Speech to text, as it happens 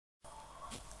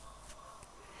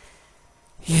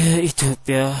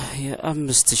የኢትዮጵያ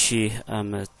የ5000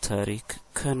 ዓመት ታሪክ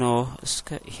ከኖህ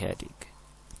እስከ ኢህአዴግ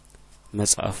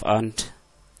መጽሐፍ 1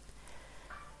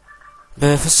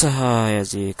 በፍሰሀ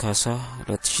ያዜ ካሳ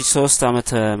 2003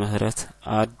 ዓመተ ምህረት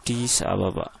አዲስ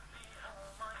አበባ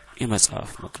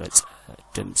የመጽሐፍ መቅረጽ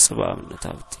ድምጽ በአብነት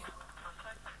ሀብቴ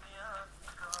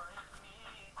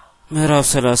ምዕራፍ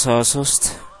 33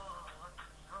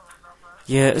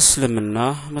 የእስልምና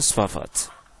መስፋፋት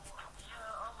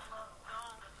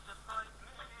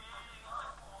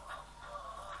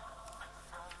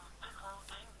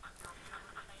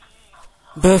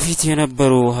በፊት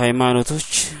የነበሩ ሃይማኖቶች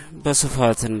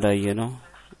በስፋት እንዳየነው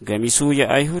ገሚሱ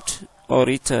የአይሁድ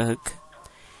ኦሪት ሕግ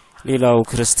ሌላው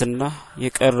ክርስትና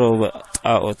የቀረው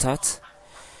ጣዖታት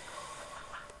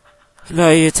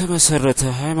ላይ የተመሰረተ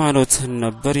ሃይማኖትን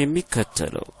ነበር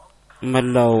የሚከተለው።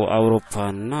 መላው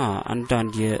አውሮፓና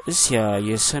አንዳንድ የእስያ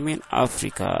የሰሜን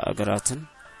አፍሪካ አገራትን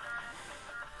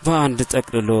በአንድ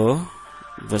ጠቅልሎ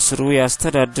በስሩ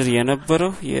ያስተዳድር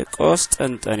የነበረው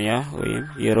የቆስጠንጠንያ ወይም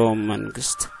የሮም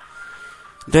መንግስት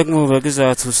ደግሞ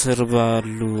በግዛቱ ስር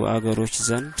ባሉ አገሮች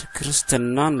ዘንድ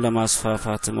ክርስትናን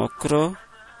ለማስፋፋት ሞክሮ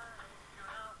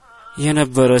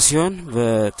የነበረ ሲሆን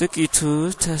በጥቂቱ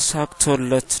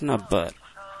ተሳክቶለት ነበር።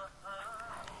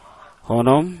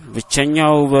 ሆኖም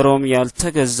ብቸኛው በሮም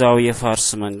ያልተገዛው የፋርስ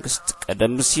መንግስት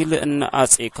ቀደም ሲል እነ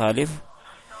አጼ ካሌብ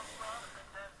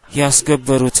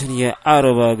ያስገበሩትን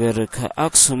የአረብ አገር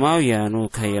ከአክሱማውያኑ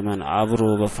ከየመን አብሮ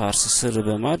በፋርስ ስር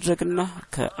በማድረግና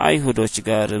ከአይሁዶች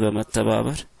ጋር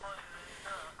በመተባበር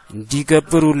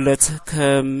እንዲገብሩለት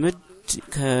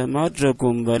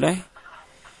ከማድረጉም በላይ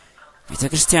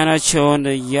ቤተክርስቲያናቸውን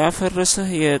ያፈረሰ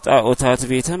የጣዖታት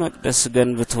ቤተ መቅደስ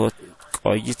ገንብቶ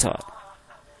ቆይቷል።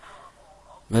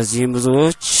 በዚህም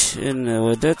ብዙዎች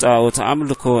ወደ ጣዖት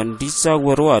አምልኮ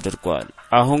እንዲዛወሩ አድርጓል።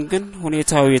 አሁን ግን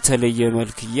ሁኔታው የተለየ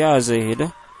መልክ ያዘ ሄደ።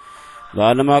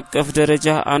 በዓለም አቀፍ ደረጃ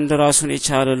አንድ ራሱን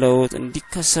የቻለ ለውጥ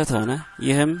እንዲከሰት ሆነ።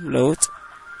 ይህም ለውጥ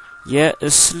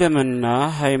የእስልምና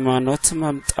ሃይማኖት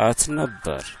መምጣት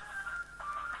ነበር።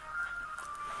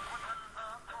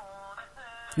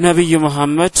 ነብዩ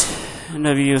መሐመድ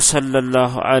ነብዩ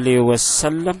ሰለላሁ ዐለይሂ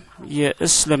ወሰለም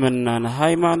የእስልምናን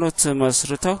ሃይማኖት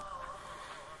መስርተው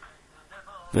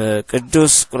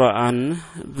በቅዱስ ቁርአን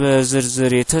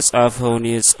በዝርዝር የተጻፈውን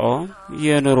የጾም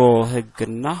የኑሮ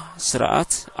ህግና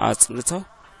ስርዓት አጽንተው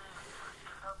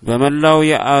በመላው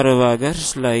የአረብ አገር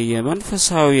ላይ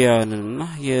የመንፈሳዊያንና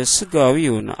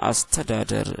የስጋዊውን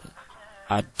አስተዳደር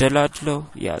አደላድለው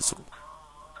ያዙ።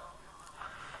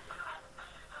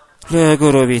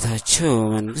 ለጎረቤታቸው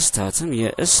መንግስታትም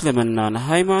የእስልምናን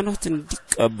ሃይማኖት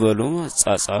እንዲቀበሉ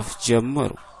መጻጻፍ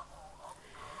ጀመሩ።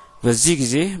 በዚህ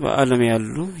ጊዜ በዓለም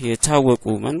ያሉ የታወቁ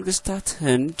መንግስታት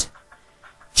ህንድ፣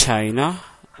 ቻይና፣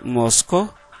 ሞስኮ፣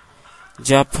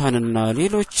 ጃፓንና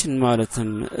ሌሎችን ማለትም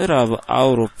ምዕራብ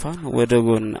አውሮፓን ወደ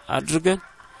ጎን አድርገን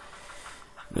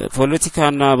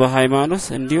በፖለቲካና በሃይማኖት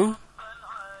እንዲሁም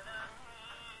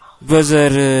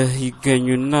በዘር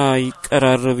ይገኙና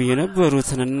ይቀራረቡ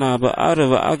የነበሩትንና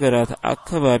በአረብ አገራት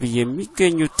አካባቢ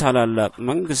የሚገኙት ታላላቅ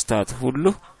መንግስታት ሁሉ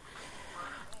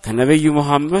ከነብዩ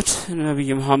መሐመድ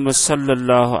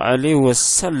ሰለላሁ ዐለይሂ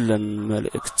ወሰለም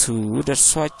መልእክቱ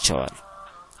ደርሷቸዋል።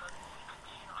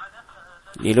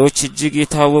 ሌሎች እጅግ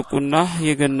የታወቁና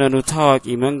የገነኑ ታዋቂ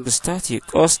መንግስታት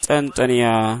የቆስጠንጠንያ፣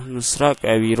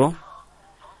 ምስራቃዊ ሮም፣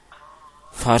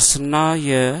 ፋርስና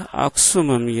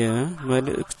የአክሱምም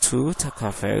የመልእክቱ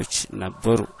ተካፋዮች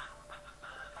ነበሩ።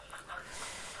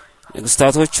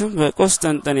 ንግስታቶቹም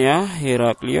በቆስጠንጠንያ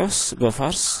ሄራቅሊዮስ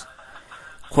በፋርስ፣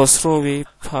 ኮስሮዌ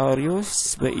ፓሪዮስ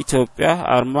በኢትዮጵያ፣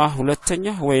 አርማ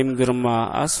ሁለተኛ ወይም ግርማ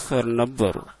አስፈር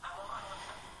ነበሩ።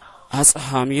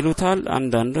 አጽሐም ይሉታል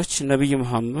አንዳንዶች። ነብዩ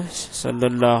መሐመድ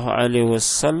ሰለላሁ ዐለይሂ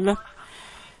ወሰለም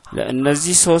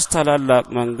ለእነዚህ ሶስት ታላላቅ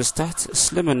መንግስታት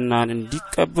እስልምናን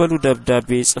እንዲቀበሉ ደብዳቤ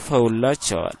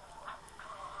ጽፈውላቸዋል።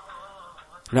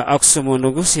 ለአክሱም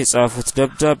ንጉስ የጻፉት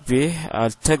ደብዳቤ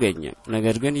አልተገኘም።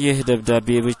 ነገር ግን ይህ ደብዳቤ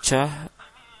ብቻ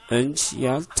እንጂ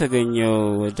ያልተገኘው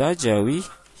ወዳጃዊ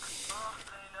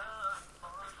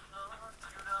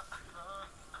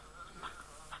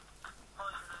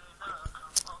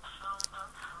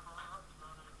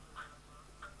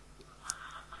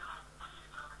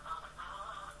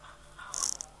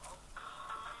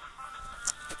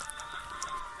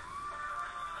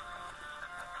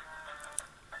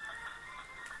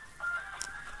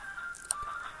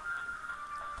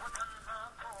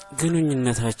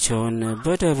ግንኙነታቸውን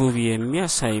በደቡብ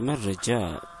የሚያሳይ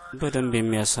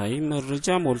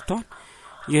መረጃ ሞልቷል።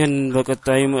 ይህን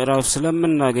በቀጣይ ምዕራፍ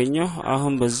ስለምናገኘው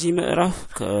አሁን በዚህ ምዕራፍ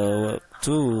ከወቅቱ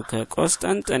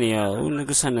ከቆስጠንጠንያው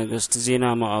ንጉሠ ነገሥት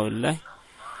ዜና ማዕበል ላይ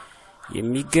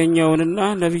የሚገኘውንና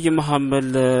ነብይ መሐመድ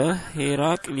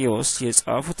ለሄራቅሊዮስ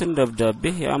የጻፉትን ደብዳቤ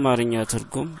የአማርኛ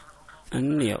ትርጉም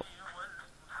እንየው።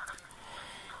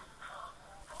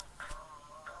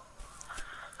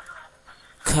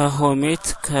 ከሆሜት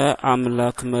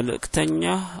ከአምላክ መልእክተኛ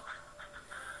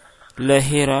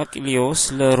ለሄራቅሊዮስ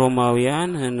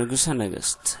ለሮማውያን ንጉሠ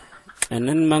ነገሥት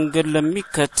ቅንን መንገድ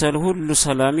ለሚከተል ሁሉ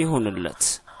ሰላም ይሁንለት።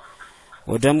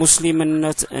 ወደ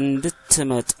ሙስሊምነት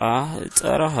እንድትመጣ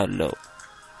እጠራሃለሁ።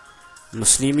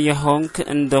 ሙስሊም የሆንክ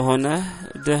እንደሆነ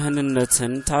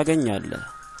ደህንነትን ታገኛለህ።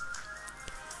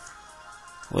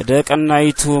 ወደ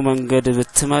ቀናይቱ መንገድ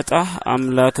ብትመጣ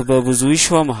አምላክ በብዙ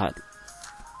ይሾምሃል።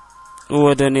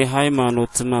 ወደኔ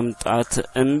ሃይማኖት መምጣት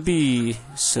እምቢ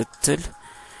ስትል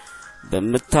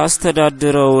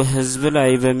በመታስተዳድረው ህዝብ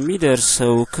ላይ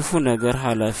በሚደርሰው ክፉ ነገር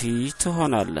ኃላፊ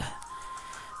ትሆናለህ።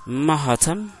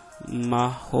 ማህተም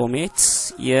ማሆሜት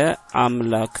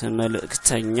የአምላክ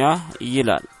መልእክተኛ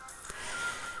ይላል።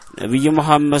 ነብዩ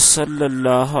መሐመድ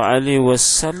ሰለላሁ ዐለይሂ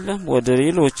ወሰለም ወደ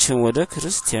ሌሎችም ወደ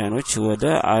ክርስቲያኖች ወደ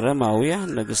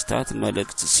አረማውያን ነገስታት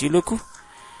መልእክት ሲልኩ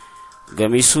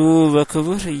ገሚሱ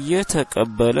በክብር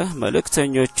እየተቀበለ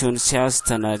መልእክተኞቹን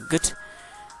ሲያስተናግድ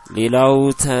ሌላው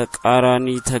ተቃራኒ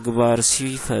ተግባር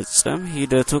ሲፈጽም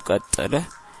ሂደቱ ቀጠለ።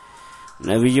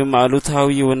 ነብዩም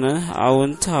አሉታዊውን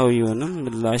አዎንታዊውን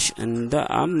ምላሽ እንደ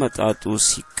አመጣጡ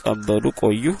ሲቀበሉ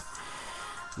ቆዩ።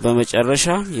 በመጨረሻ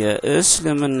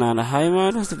የእስልምናን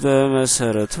ሃይማኖት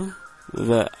በመሰረቱ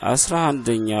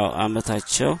በ11ኛው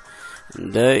ዓመታቸው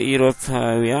እንደ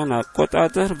ኢሮፓውያን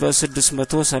አቆጣጠር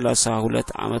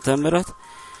በ632 ዓመተ ምህረት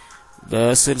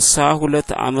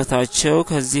በ62 ዓመታቸው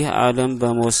ከዚህ ዓለም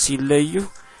በሞት ሲለዩ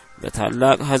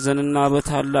በታላቅ ሐዘንና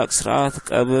በታላቅ ሥርዓት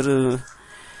ቀብር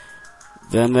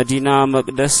በመዲና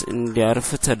መቅደስ እንዲያርፍ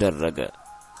ተደረገ።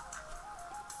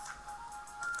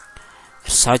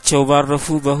 እርሳቸው ባረፉ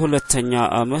በሁለተኛ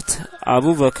ዓመት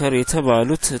አቡበከር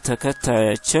የተባሉት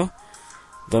ተከታያቸው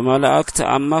በመላእክት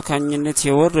አማካኝነት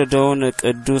የወረደውን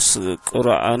ቅዱስ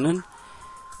ቁርአንን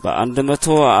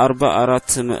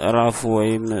በ144 ምእራፍ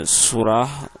ወይም ሱራ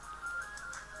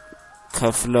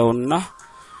ከፍለውና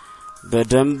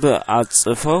በደንብ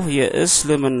አጽፈው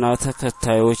የእስልምና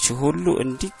ተከታዮች ሁሉ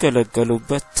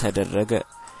እንዲገለገሉበት ተደረገ።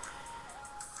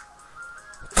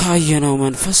 ካየነው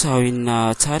መንፈሳዊና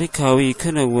ታሪካዊ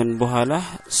ክንውን በኋላ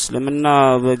እስልምና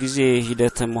በጊዜ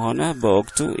ሂደትም ሆነ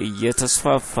በወቅቱ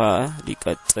እየተስፋፋ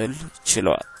ሊቀጥል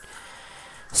ችሏል።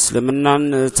 እስልምናን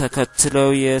ተከትለው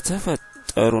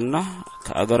የተፈጠሩና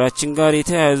ከአገራችን ጋር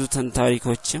የተያያዙትን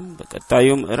ታሪኮችም በቀጣዩ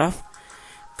ምዕራፍ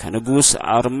ከንጉስ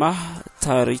አርማ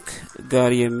ታሪክ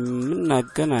ጋር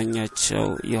የምናገናኛቸው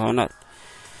ይሆናል።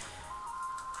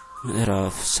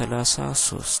 ምዕራፍ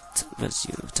 33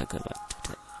 በዚሁ ተገባደደ።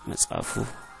 መጽሐፉ